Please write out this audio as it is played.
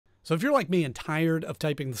So if you're like me and tired of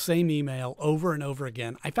typing the same email over and over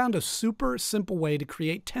again, I found a super simple way to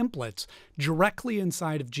create templates directly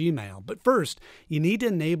inside of Gmail. But first, you need to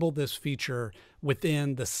enable this feature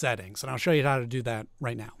within the settings, and I'll show you how to do that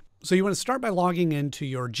right now. So you want to start by logging into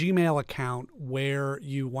your Gmail account where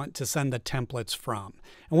you want to send the templates from.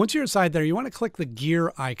 And once you're inside there, you want to click the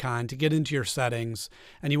gear icon to get into your settings,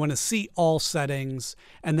 and you want to see all settings,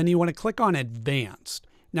 and then you want to click on advanced.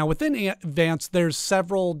 Now within advanced, there's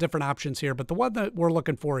several different options here, but the one that we're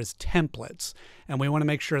looking for is templates. And we want to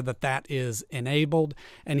make sure that that is enabled.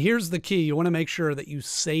 And here's the key. You want to make sure that you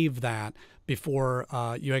save that before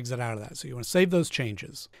you exit out of that. So you want to save those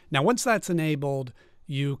changes. Now, once that's enabled,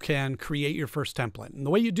 you can create your first template. And the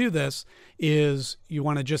way you do this is you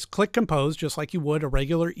want to just click compose, just like you would a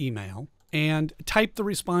regular email, and type the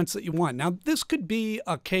response that you want. Now, this could be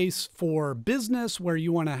a case for business where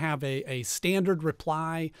you want to have a standard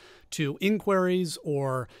reply to inquiries,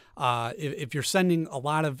 or if you're sending a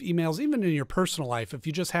lot of emails, even in your personal life, if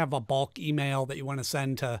you just have a bulk email that you want to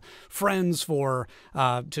send to friends for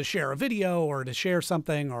to share a video or to share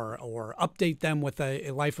something or update them with a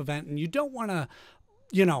life event, and you don't want to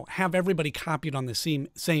have everybody copied on the same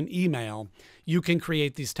email, you can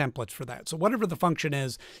create these templates for that. So whatever the function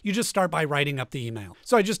is, you just start by writing up the email.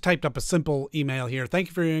 So I just typed up a simple email here. Thank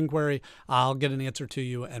you for your inquiry. I'll get an answer to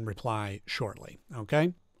you and reply shortly.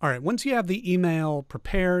 Okay. All right. Once you have the email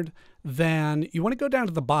prepared, then you want to go down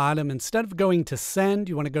to the bottom. Instead of going to send,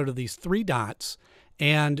 you want to go to these three dots.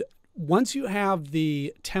 And once you have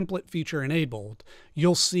the template feature enabled,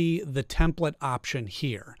 you'll see the template option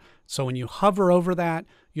here. So when you hover over that,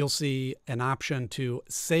 you'll see an option to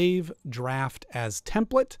save draft as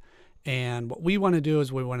template. And what we want to do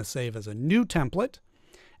is we want to save as a new template.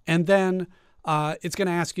 And then it's going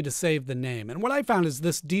to ask you to save the name. And what I found is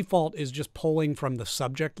this default is just pulling from the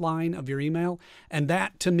subject line of your email. And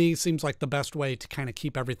that to me seems like the best way to kind of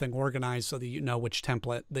keep everything organized so that you know which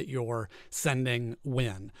template that you're sending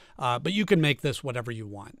when. But you can make this whatever you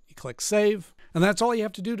want. You click save, and that's all you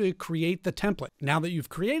have to do to create the template. Now that you've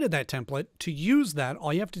created that template, to use that,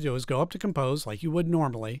 all you have to do is go up to compose like you would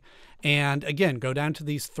normally. And again, go down to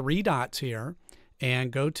these three dots here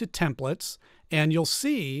and go to templates. And you'll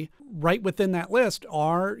see right within that list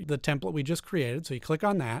are the template we just created. So you click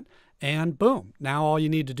on that and boom. Now all you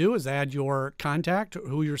need to do is add your contact,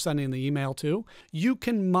 who you're sending the email to. You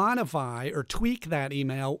can modify or tweak that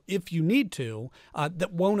email if you need to.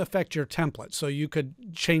 That won't affect your template. So you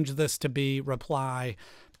could change this to be reply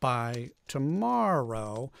by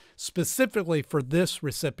tomorrow, specifically for this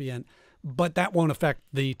recipient, but that won't affect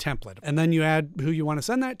the template. And then you add who you want to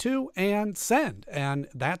send that to and send. And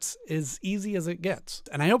that's as easy as it gets.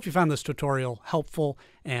 And I hope you found this tutorial helpful,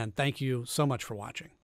 and thank you so much for watching.